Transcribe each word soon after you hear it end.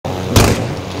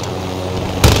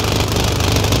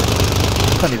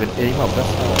can't even aim up. That's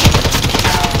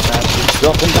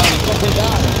Drop him down, drop him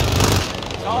down.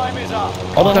 Time is up.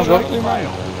 Oh, my God.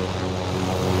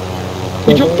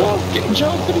 He dropped down. Get him,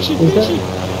 Joe. Finish him, finish him. I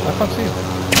can't see him.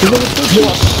 You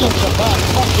are such a bad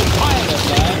fucking pilot,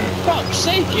 man. Fuck's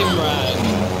sake, Imran.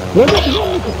 Where did you go,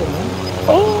 man?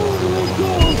 Oh my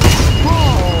God.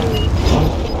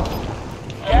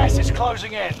 Gas is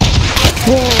closing in.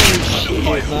 Holy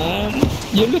shit, man.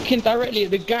 You're looking directly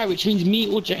at the guy, which means me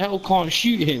or Jahel can't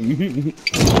shoot him. Look,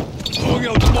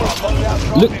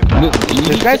 you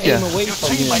need guy's to aim here. away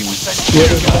from him.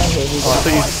 Oh, I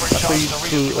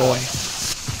thought you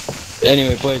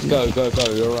Anyway, boys, go.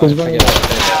 You're right.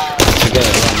 Forget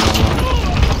it.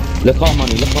 Run. Look our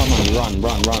money, run.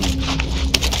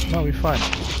 No, we're fine.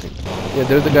 Yeah,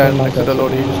 there's a guy next to the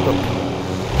load. He just stopped.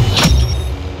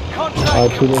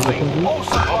 Contact two days complete. second. All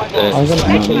supply I'm gonna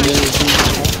put you.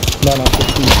 No,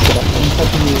 just please. I'm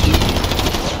popping you.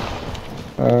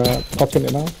 Popping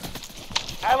it now.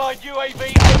 Allied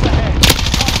UAV overhead.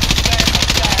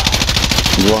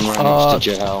 One right next to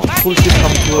Jahel. Full ship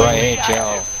comes through. Right here,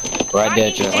 Jahel. Right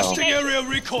there, Jahel. Area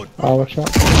recon. Oh, watch out.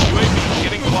 UAV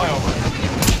getting flyover.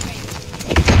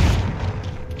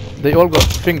 They all got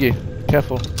thingy.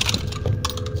 Careful.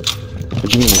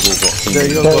 What do you mean we've all got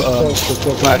They all got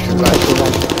flash.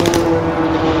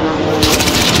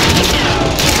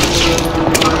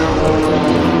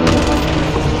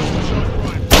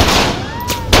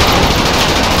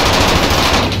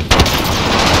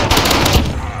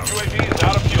 UAV is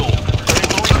out of fuel.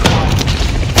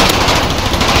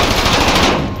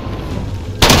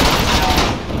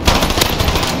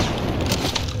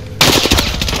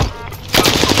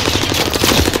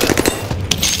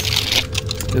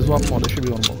 There's one more. There should be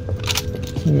one more.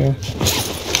 Yeah.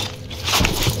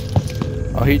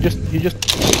 Oh, he just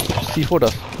C4'd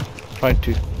us. Tried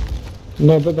to.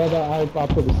 No, but I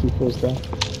put the C4s there.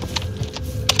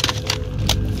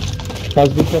 Guys,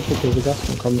 be careful because the gas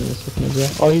can come in a second as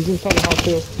well. Oh, he's inside the house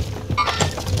here.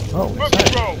 Oh,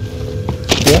 Moving row.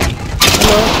 Yeah.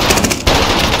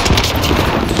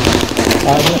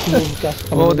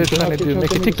 Hello. Oh, they're trying to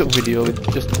make a TikTok video with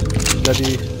just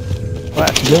bloody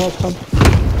flash. Yeah, come.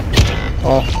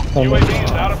 Oh, UAV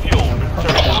is out of fuel.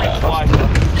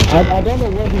 I don't know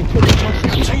where he took the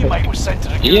Your teammate was sent to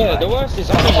the gulag. Yeah, the worst is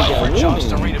I never For a get a chance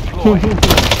to warning. redeploy.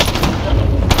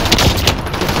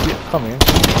 Yeah, come here.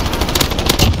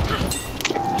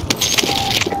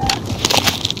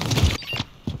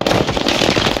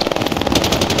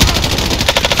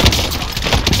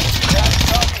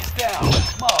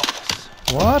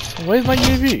 What? Where's my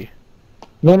UAV?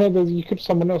 No, you could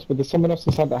someone else, but there's someone else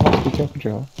inside the house. Be careful,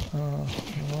 Joe.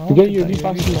 You get UAV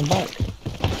passing them back.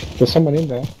 There's someone in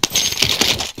there.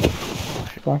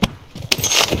 Bye.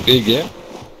 Big, yeah?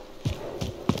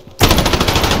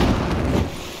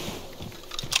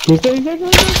 He's there.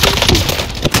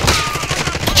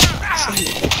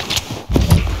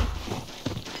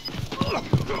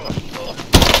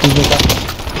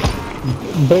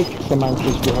 Break some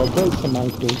ankles, bro. Break some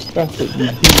ankles. That's it. You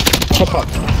chop up.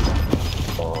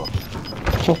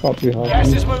 Chop up, you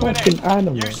Gas is moving fucking in.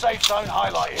 animal. New safe zone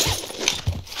highlighted.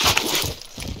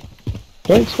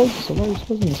 Don't expose yourself. Why are you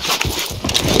exposing yourself?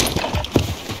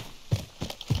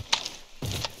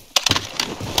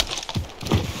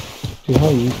 Dude, how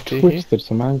you twisted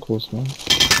some ankles, man.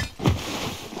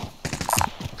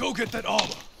 Go get that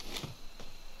armor.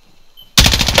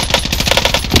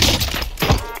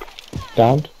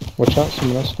 Downed. Watch out,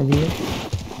 someone else can be here.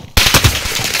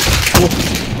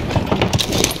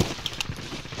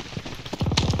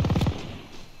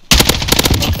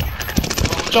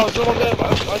 John's on there,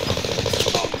 man.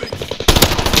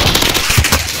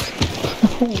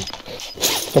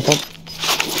 Stop up.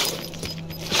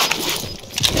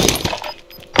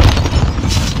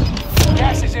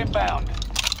 Gas is inbound.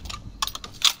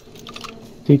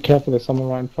 Be careful, there's someone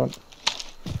right in front.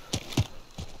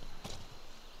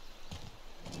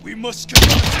 We must get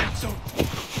out of that zone.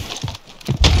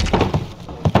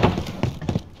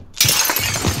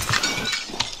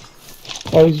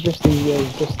 Oh, he's just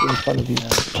in front of you.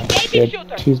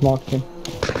 Yeah, he's marked him.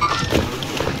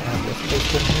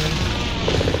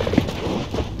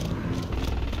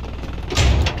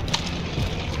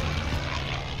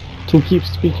 To keep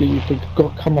speaking, you could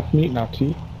come off mute now,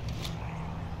 T.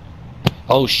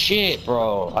 Oh shit,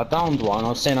 bro! I downed one. I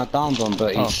was saying I downed one,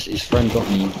 but his friend got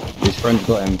me. His friend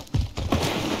got him.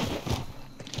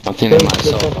 I'm thinking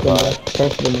myself. Both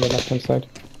of them on the left hand side.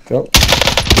 Yep.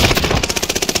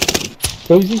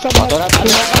 Oh, he's inside the house.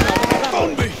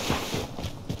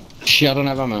 Shit, I don't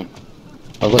have ammo.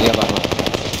 I've got the other ammo.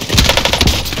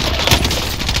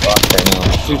 Okay, no.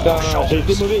 She's down.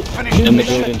 She's in the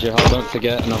building, Jihad. Don't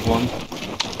forget, another one.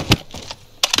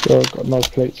 Yo, I've got no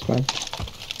plates, man. I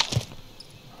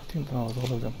think that was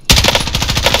all of them.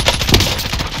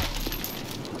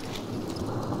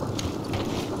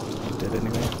 Dead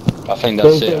anyway. I think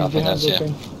that's it. I think that's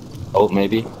it. Oh,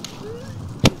 maybe.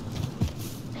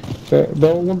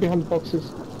 The one behind the boxes.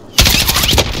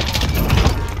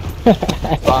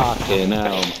 Fucking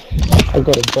hell. I've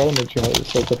got a boner, you know,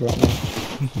 it's so good right now.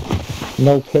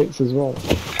 No plates as well.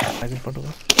 Right in front of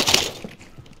us.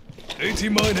 AT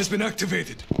mine has been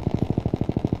activated.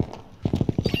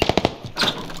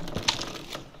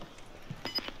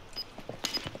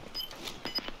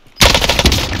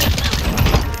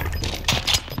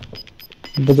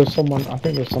 But there's someone, I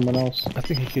think there's someone else. I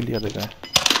think he killed the other guy.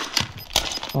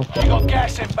 Okay. We got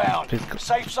gas inbound. Please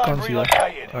Safe zone can't see that.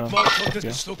 relocated. Mark that Okay.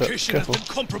 this But location has careful. been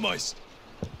compromised.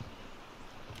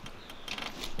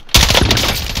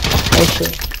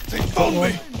 Okay. They found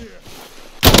me.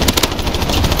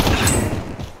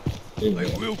 I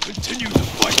will continue the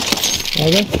fight.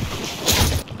 Okay.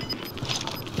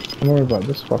 Don't worry about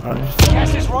this fucker. Alright.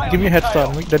 Gas is right Give on me a your head start,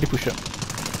 tail. make daddy push up.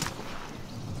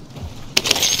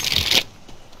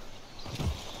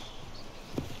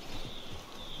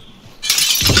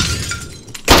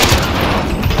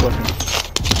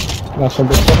 That's one,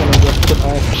 there's someone on the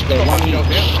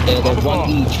other side. They're one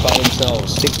each by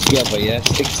themselves. Stick together, yeah?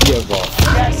 Stick together.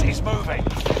 Gas is moving.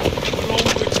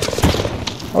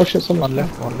 Oh shit, someone One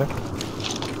left, one left.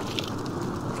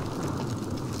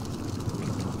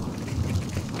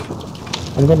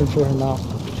 I'm going through him now.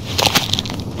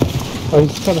 Oh,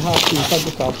 he's inside the house, he's inside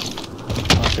this house.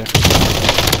 Okay.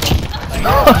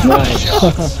 Nice.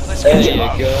 There you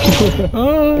go.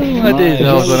 Oh, I did.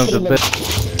 That was one of the best.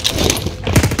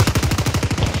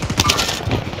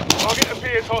 Target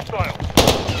appears hostile.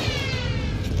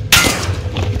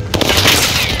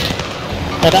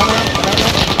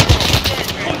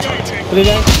 Three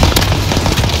guys.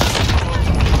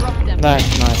 Nice.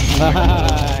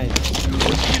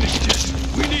 Finish this.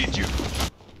 We need you.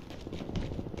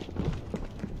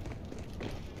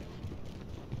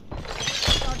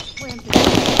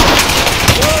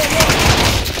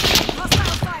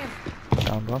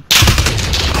 Down one.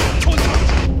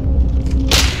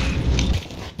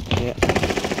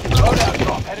 Loadout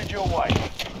drop headed your way.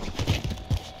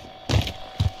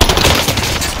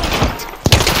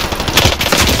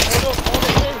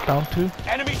 Down two.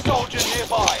 Enemy soldiers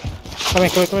nearby. Come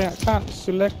here. Can't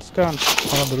select gun.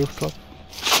 One on the rooftop.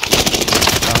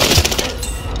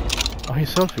 Oh, he's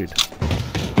self-feed.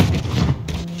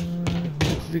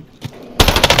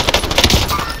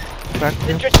 Back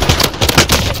him.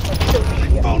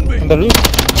 Found me. On the roof.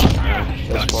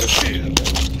 That's the shield.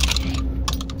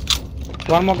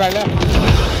 One more guy left.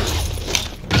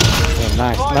 Yeah,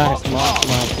 nice.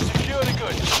 Secure the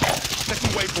goods.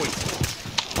 Second waypoint.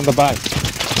 On the bike.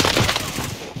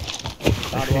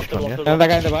 Finished one, yeah? Another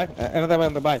guy on the bike. Another guy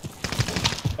on the bike.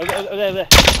 There.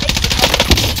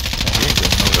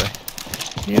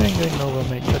 You ain't going nowhere,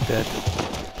 mate. You're dead.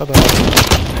 Bye-bye.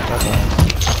 Bye-bye.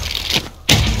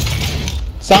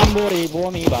 Somebody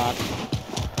bought me back.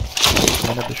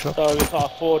 One at the shop. Sorry, we can't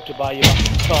afford to buy you back.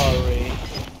 Sorry.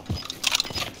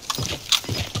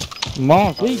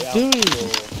 Mark, what are you doing?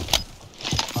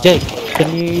 Jake,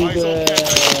 can you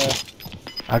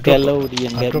I get dropped loady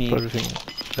and get me? everything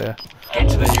there. Get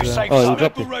to the new safe Oh, you zone.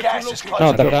 dropped it. Gas is close.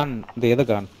 No, the gun, the other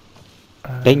gun.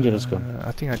 Dangerous gun.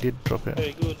 I think I did drop it.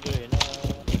 Very good, very nice.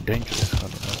 Dangerous, I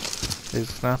don't know. There's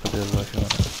a sniper there as well if you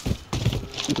want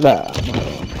it. Nah,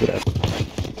 good.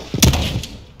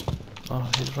 Oh,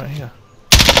 he's right here.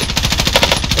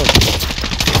 Oh,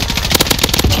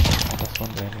 that's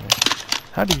one guy anyway.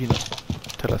 How did you not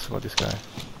tell us about this guy?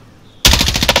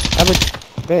 I would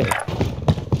there.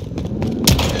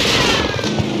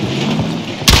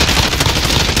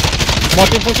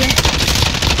 Martin pushing.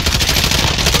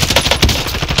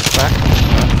 Back.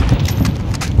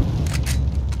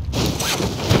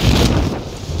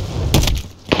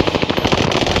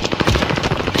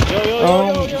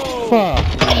 Yo. Fuck.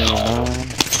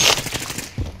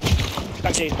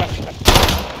 Back.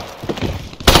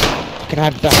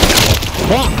 Grab that.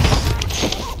 Box.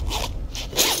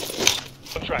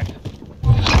 Contract.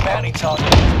 Bounty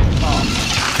target.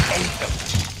 End them.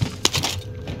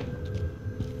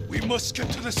 We must get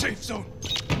to the safe zone.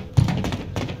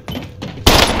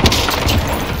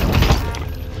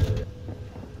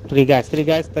 Three guys,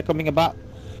 they're coming about.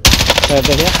 They're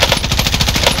here.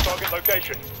 Target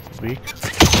location. Weak.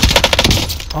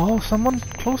 Oh, someone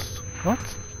close. What?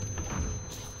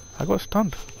 I got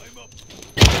stunned. I'm up.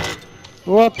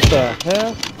 What the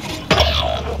hell?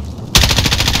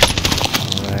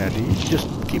 just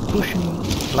keep pushing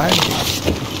blindly.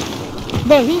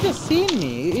 Bro, he just seen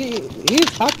me. He's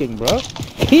hacking, bro.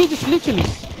 He just literally,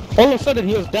 all of a sudden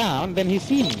he was down, then he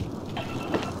seen me.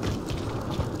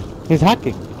 He's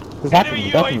hacking. He's hacking,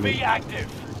 Enemy definitely. UAV active.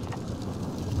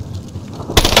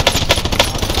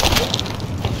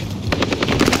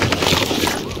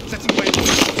 Setting waypoint.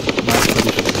 Nice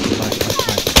position. Nice.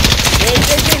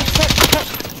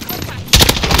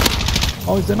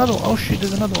 Oh, there's another one. Oh shit,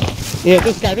 there's another one. Yeah,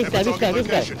 this guy. I killed that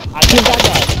guy.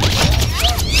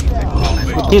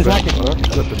 He's hacking, bro. He's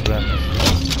got the brand.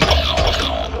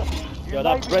 Yo,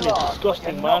 that Bren is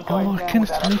disgusting, man. Oh, I can't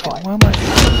make it. Why am I?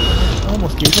 I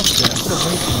almost gave up there. I could have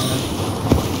made it, man.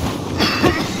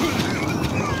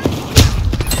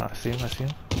 I see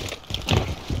him.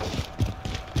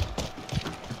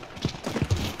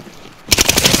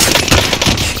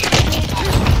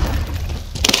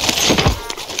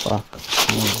 Fuck.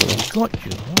 Got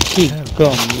you. He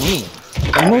got me.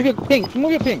 Move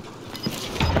your ping.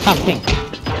 I can't ping.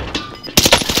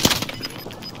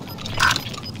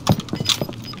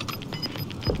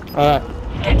 Alright.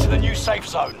 Get to the new safe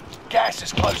zone. Gas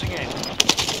is closing in.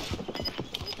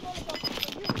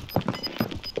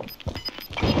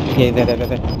 Yeah,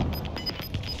 there.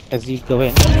 As you go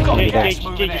in. You've got Jay, gas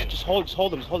moving in. just hold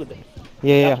him a bit.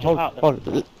 Yeah, Have to hold.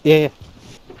 out. Yeah.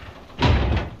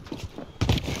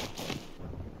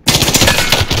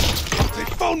 They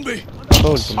found me.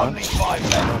 Hold, man. Only 5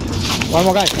 left. One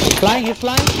more guy. He's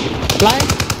flying.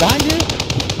 Behind you.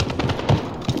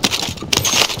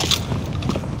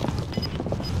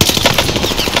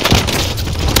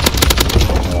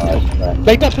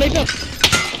 Plate up. You can.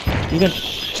 Gas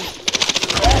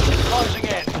is closing in.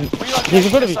 He's in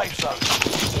front Relocating of the you. safe zone.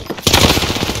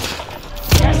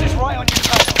 Gas is right on your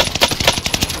tail.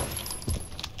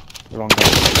 Wrong guy.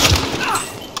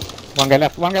 One guy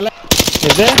left.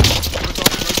 Is there?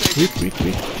 Weak.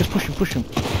 Just push him.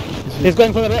 He's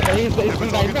going for the red. He's going to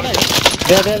die.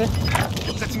 There.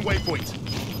 Setting waypoint.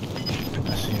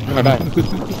 I see him. I'm gonna die.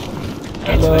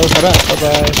 Hello.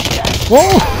 Bye-bye.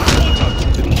 Whoa!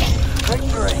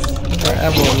 Victory.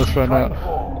 Ammo almost run out.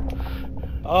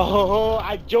 Oh,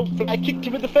 I jumped and I kicked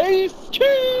him in the face.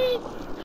 Cheers!